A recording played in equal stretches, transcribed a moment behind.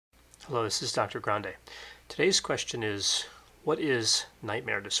Hello, this is Dr. Grande. Today's question is, what is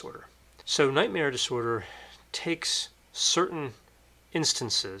nightmare disorder? So nightmare disorder takes certain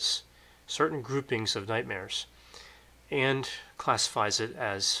instances, certain groupings of nightmares, and classifies it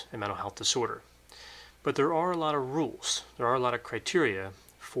as a mental health disorder. But there are a lot of rules, there are a lot of criteria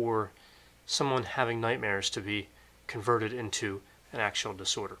for someone having nightmares to be converted into an actual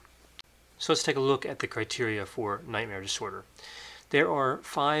disorder. So let's take a look at the criteria for nightmare disorder. There are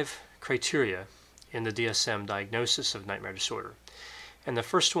 5 criteria in the DSM diagnosis of nightmare disorder. And the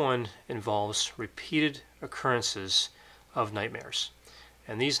first one involves repeated occurrences of nightmares.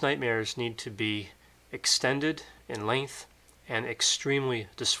 And these nightmares need to be extended in length and extremely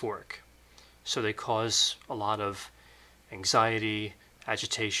dysphoric. So they cause a lot of anxiety,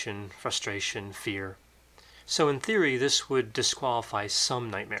 agitation, frustration, fear. So in theory, this would disqualify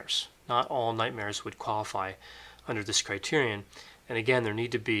some nightmares. Not all nightmares would qualify under this criterion. And again, there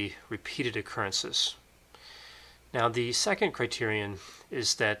need to be repeated occurrences. Now, the second criterion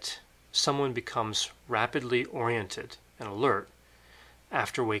is that someone becomes rapidly oriented and alert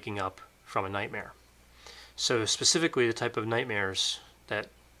after waking up from a nightmare. So specifically, the type of nightmares that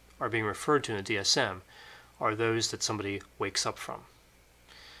are being referred to in the DSM are those that somebody wakes up from.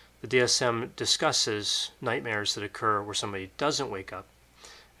 The DSM discusses nightmares that occur where somebody doesn't wake up,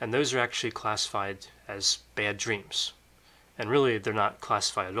 and those are actually classified as bad dreams. And really, they're not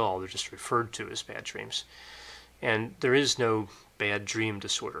classified at all, they're just referred to as bad dreams. And there is no bad dream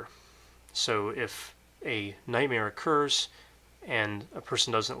disorder. So if a nightmare occurs and a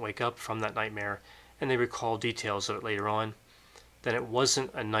person doesn't wake up from that nightmare and they recall details of it later on, then it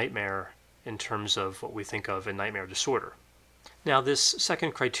wasn't a nightmare in terms of what we think of a nightmare disorder. Now, this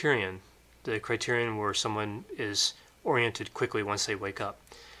second criterion, the criterion where someone is oriented quickly once they wake up,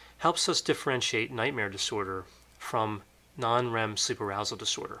 helps us differentiate nightmare disorder from non-REM sleep arousal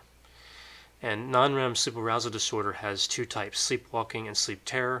disorder. And non-REM sleep arousal disorder has 2 types, sleepwalking and sleep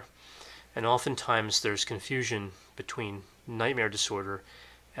terror. And oftentimes there's confusion between nightmare disorder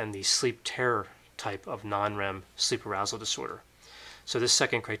and the sleep terror type of non-REM sleep arousal disorder. So this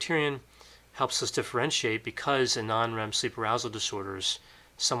second criterion helps us differentiate because in non-REM sleep arousal disorders,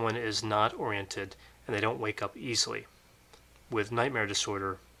 someone is not oriented and they don't wake up easily. With nightmare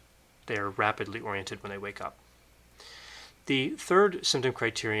disorder, they are rapidly oriented when they wake up. The third symptom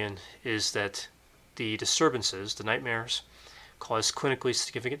criterion is that the disturbances, the nightmares, cause clinically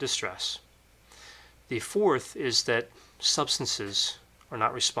significant distress. The fourth is that substances are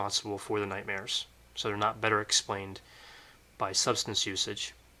not responsible for the nightmares, so they're not better explained by substance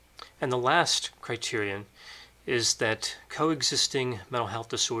usage. And the last criterion is that coexisting mental health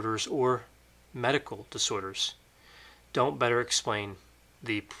disorders or medical disorders don't better explain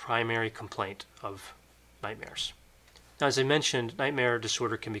the primary complaint of nightmares. Now, as I mentioned, nightmare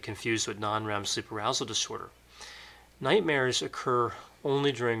disorder can be confused with non-REM sleep arousal disorder. Nightmares occur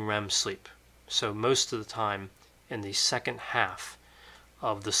only during REM sleep, so most of the time in the second half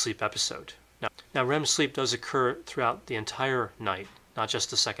of the sleep episode. Now REM sleep does occur throughout the entire night, not just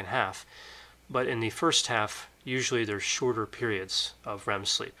the second half, but in the first half, usually there's shorter periods of REM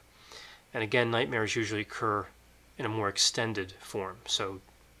sleep. And again, nightmares usually occur in a more extended form, so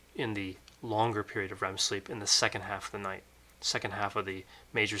in the longer period of REM sleep in the second half of the night, second half of the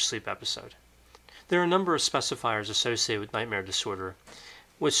major sleep episode. There are a number of specifiers associated with nightmare disorder.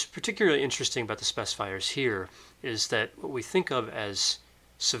 What's particularly interesting about the specifiers here is that what we think of as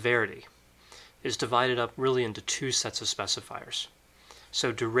severity is divided up really into 2 sets of specifiers.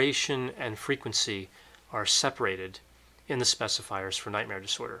 So duration and frequency are separated in the specifiers for nightmare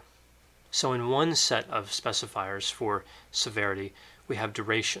disorder. So in one set of specifiers for severity, we have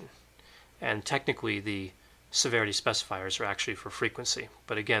duration. And technically, the severity specifiers are actually for frequency.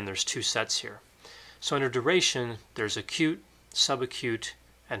 But again, there's 2 sets here. So under duration, there's acute, subacute,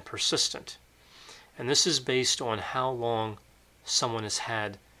 and persistent. And this is based on how long someone has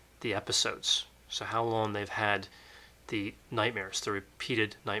had the episodes. So how long they've had the nightmares, the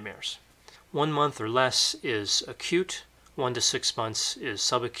repeated nightmares. 1 month or less is acute, 1 to 6 months is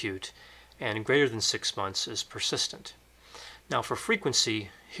subacute, and greater than 6 months is persistent. Now for frequency,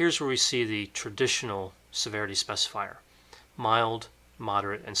 here's where we see the traditional severity specifier: mild,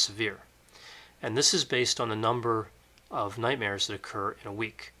 moderate, and severe. And this is based on the number of nightmares that occur in a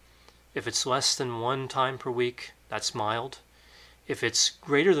week. If it's less than 1 time per week, that's mild. If it's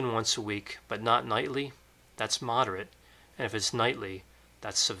greater than once a week, but not nightly, that's moderate. And if it's nightly,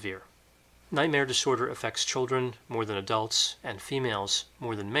 that's severe. Nightmare disorder affects children more than adults and females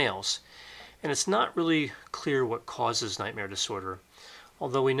more than males. And it's not really clear what causes nightmare disorder,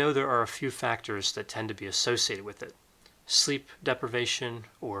 although we know there are a few factors that tend to be associated with it. sleep deprivation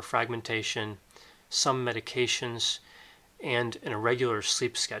or fragmentation, some medications, and an irregular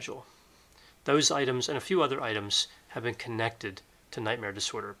sleep schedule. Those items and a few other items have been connected to nightmare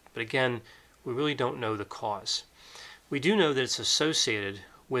disorder, but again, we really don't know the cause. We do know that it's associated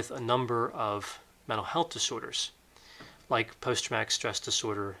with a number of mental health disorders, like post-traumatic stress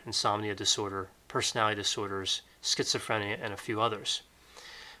disorder, insomnia disorder, personality disorders, schizophrenia, and a few others.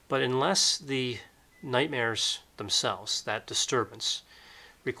 But unless the nightmares themselves, that disturbance,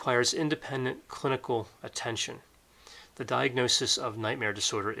 requires independent clinical attention, the diagnosis of nightmare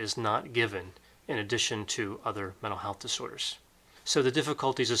disorder is not given in addition to other mental health disorders. So the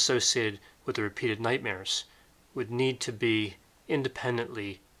difficulties associated with the repeated nightmares would need to be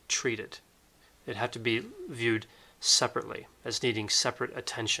independently treated. They'd have to be viewed separately as needing separate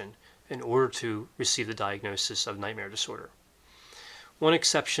attention in order to receive the diagnosis of nightmare disorder. One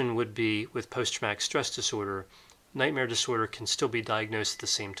exception would be with post-traumatic stress disorder. Nightmare disorder can still be diagnosed at the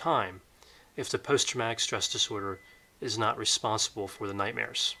same time if the post-traumatic stress disorder is not responsible for the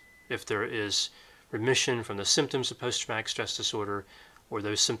nightmares. If there is remission from the symptoms of post-traumatic stress disorder, or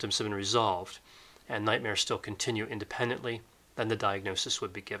those symptoms have been resolved and nightmares still continue independently, then the diagnosis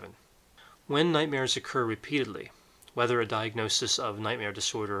would be given. When nightmares occur repeatedly, whether a diagnosis of nightmare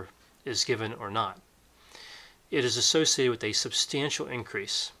disorder is given or not, it is associated with a substantial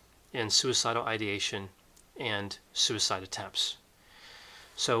increase in suicidal ideation and suicide attempts.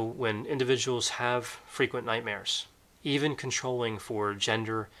 So when individuals have frequent nightmares, even controlling for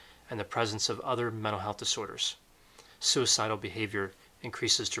gender and the presence of other mental health disorders, suicidal behavior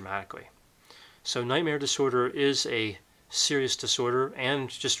increases dramatically. So nightmare disorder is a serious disorder, and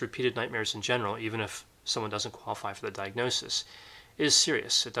just repeated nightmares in general, even if someone doesn't qualify for the diagnosis, is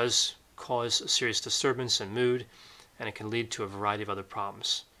serious. It does cause a serious disturbance in mood, and it can lead to a variety of other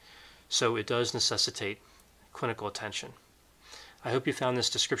problems. So it does necessitate clinical attention. I hope you found this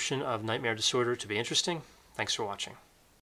description of nightmare disorder to be interesting. Thanks for watching.